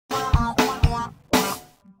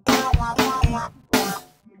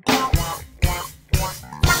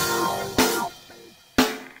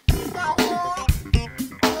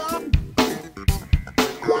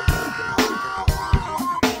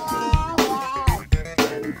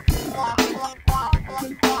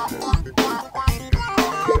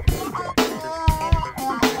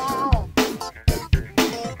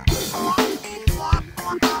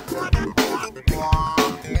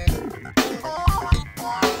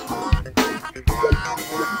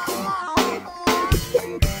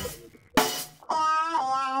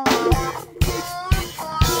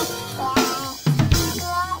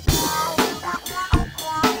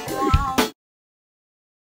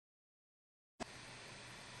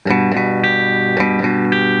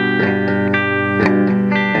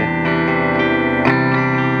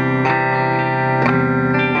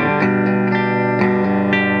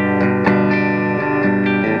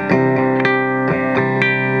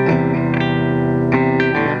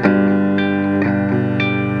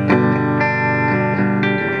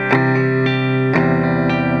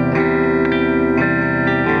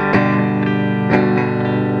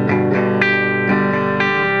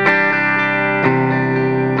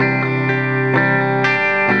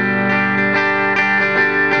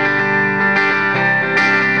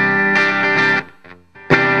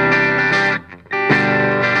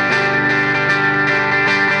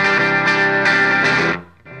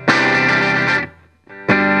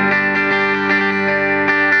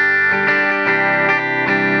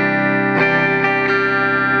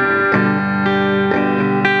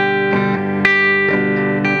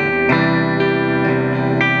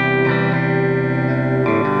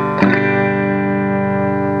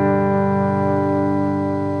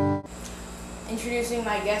Introducing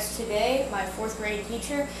my guest today, my 4th grade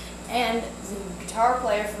teacher, and the guitar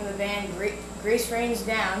player from the band Grace Rains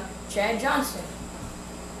Down, Chad Johnston.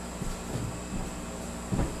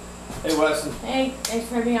 Hey Weston. Hey, thanks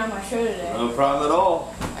for being on my show today. No problem at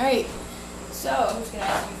all. Alright, so I'm just going to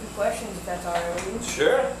ask you a few questions if that's alright with you.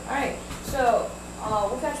 Sure. Alright, so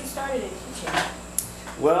what got you started in teaching?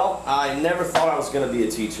 Well, I never thought I was going to be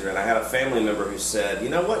a teacher, and I had a family member who said, you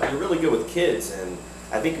know what, you're really good with kids, and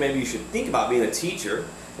I think maybe you should think about being a teacher.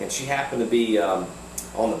 And she happened to be on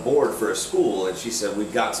the board for a school, and she said,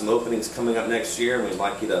 we've got some openings coming up next year, and we'd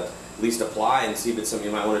like you to at least apply and see if it's something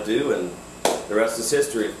you might want to do, and the rest is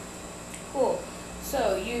history. Cool.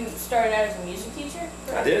 So you started out as a music teacher?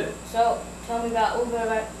 Correct? I did. So tell me a little bit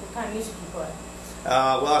about what kind of music you play.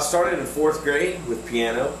 Well, I started in 4th grade with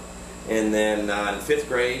piano, and then in 5th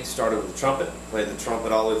grade started with the trumpet. Played the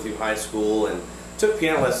trumpet all the way through high school, and took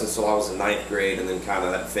piano lessons until I was in 9th grade, and then kind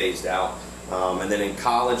of that phased out. And then in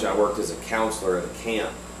college I worked as a counselor at a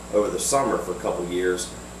camp over the summer for a couple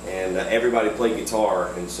years, and everybody played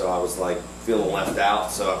guitar, and so I was like feeling left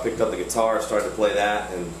out, so I picked up the guitar, started to play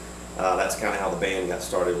that, and that's kind of how the band got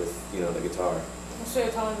started with, the guitar. So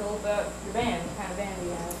tell me a little about your band. What kind of band do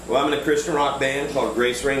you have? Well, I'm in a Christian rock band called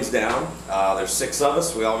Grace Rains Down. There's 6 of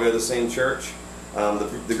us. We all go to the same church.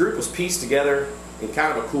 The group was pieced together in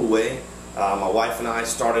kind of a cool way. My wife and I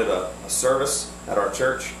started a service at our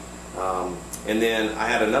church, and then I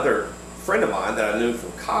had another friend of mine that I knew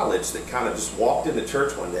from college that kind of just walked into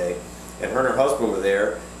church one day, and her and her husband were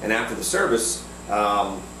there, and after the service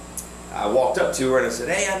I walked up to her and I said,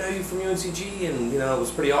 hey, I know you from UNCG, and it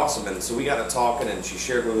was pretty awesome. And so we got to talking, and she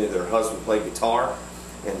shared with me that her husband played guitar,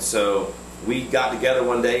 and so we got together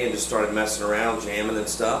one day and just started messing around, jamming and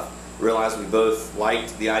stuff. Realized we both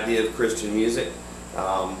liked the idea of Christian music.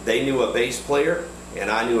 They knew a bass player and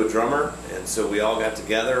I knew a drummer, and so we all got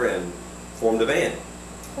together and formed a band.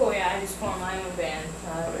 Cool, yeah, I just formed my own band.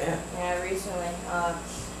 Yeah, recently.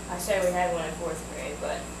 I said we had one in 4th grade,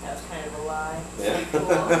 but that was kind of a lie. Yeah. Cool.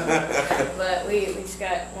 But we just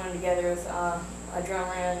got one together with a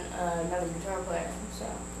drummer and another guitar player. So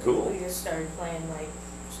cool. We just started playing like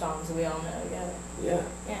songs that we all know together. Yeah.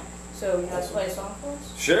 Yeah. So you want to play a song for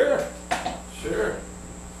us? Sure. Sure.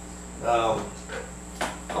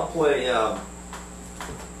 I'll play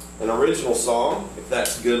an original song, if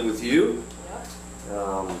that's good with you.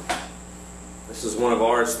 Yeah. This is one of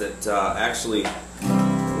ours that actually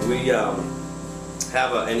we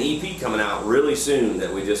have an EP coming out really soon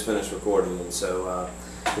that we just finished recording, and so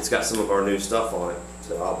it's got some of our new stuff on it.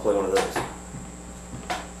 So I'll play one of those.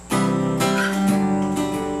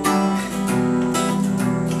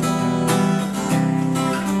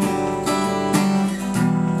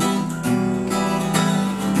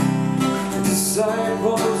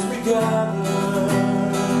 Disciples we gather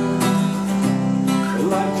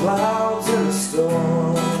like clouds in a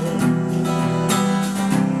storm.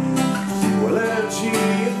 Well, energy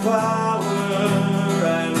and power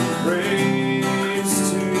and praise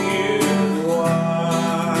to you,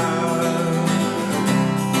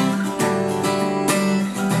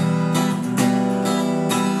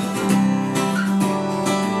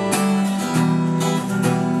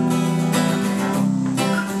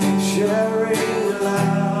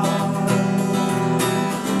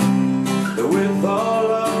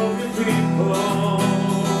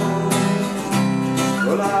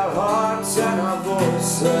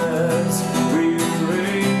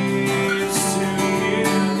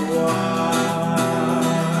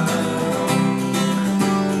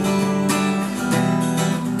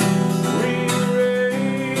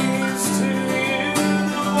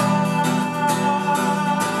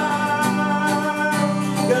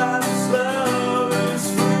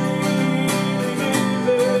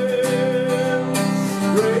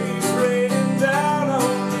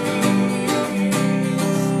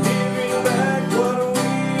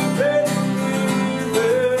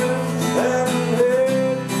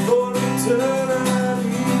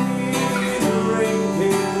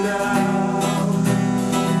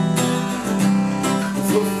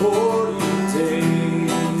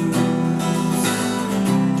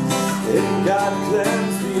 and God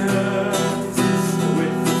cleansed the earth.